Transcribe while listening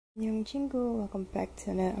Myeongdong, welcome back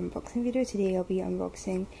to another unboxing video. Today I'll be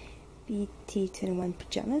unboxing Bt21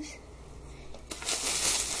 Pajamas.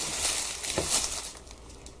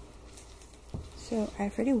 So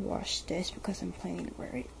I've already washed this because I'm planning to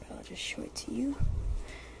wear it, but I'll just show it to you.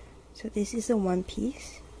 So this is a one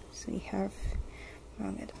piece. So you have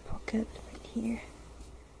Mang at the pocket right here.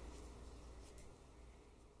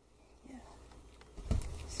 Yeah.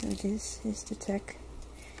 So this is the tag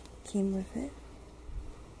came with it.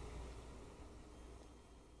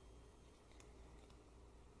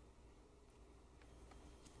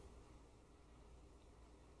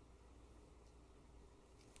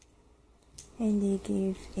 And they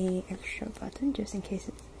gave a extra button just in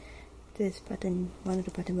case one of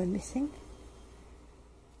the button were missing.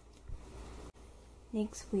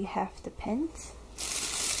 Next we have the pants.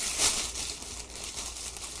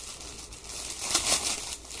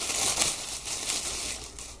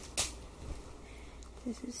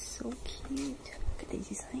 This is so cute. Look at the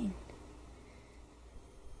design.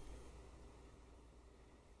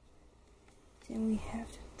 Then we have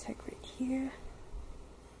the tag right here.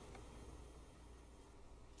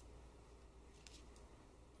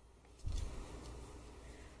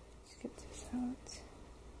 Get this out.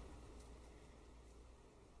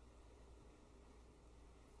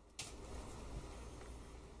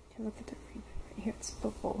 Okay, look at the ribbon right here. It's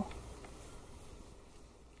purple.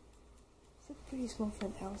 It's pretty small for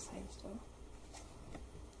an L size though.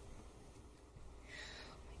 Oh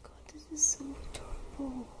my god, this is so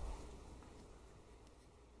adorable.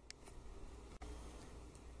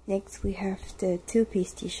 Next we have the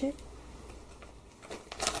two-piece t-shirt.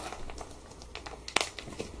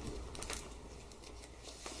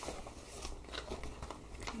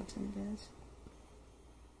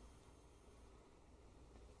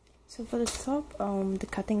 So for the top, the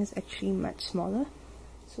cutting is actually much smaller,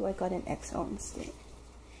 so I got an XL instead.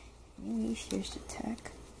 Anyways, here's the tag.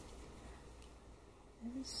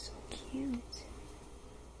 That is so cute.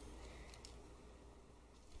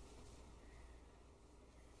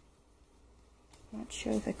 Not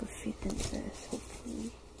sure if I could fit in this,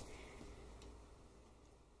 hopefully.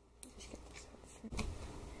 Just get this out first.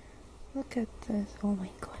 Look at this, oh my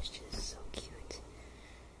gosh, this is so cute.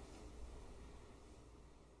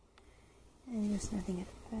 And there's nothing at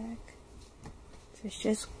the back. So it's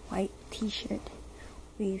just white t-shirt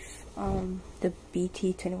with the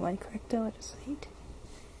Bt21 character on the side.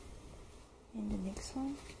 And the next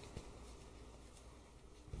one.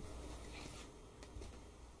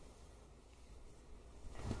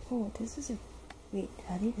 Oh, this is a... Wait,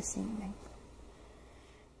 are they the same thing?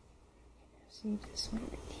 See this one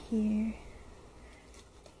right here.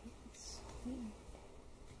 It's weird.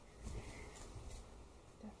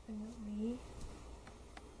 Definitely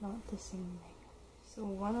not the same thing. So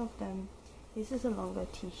one of them, this is a longer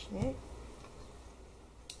t-shirt.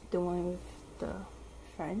 The one with the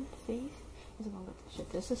front face is a longer t-shirt.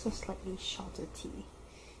 This is a slightly shorter tee.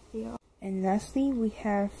 Yeah. And lastly, we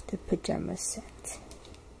have the pajama set.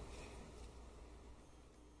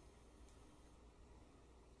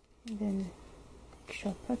 And then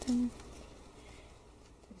extra button.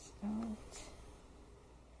 This out.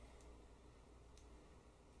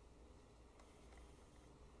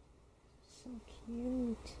 So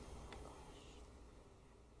cute.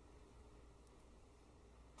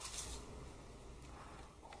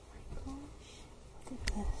 Oh my gosh. Look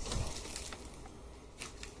at this.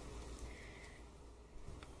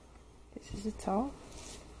 This is the top.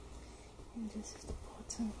 And this is the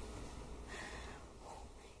bottom. Oh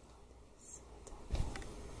my god, that is so adorable.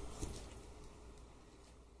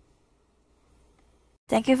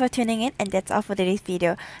 Thank you for tuning in, and that's all for today's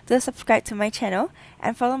video. Do subscribe to my channel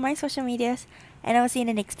and follow my social medias, and I will see you in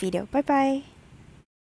the next video. Bye bye.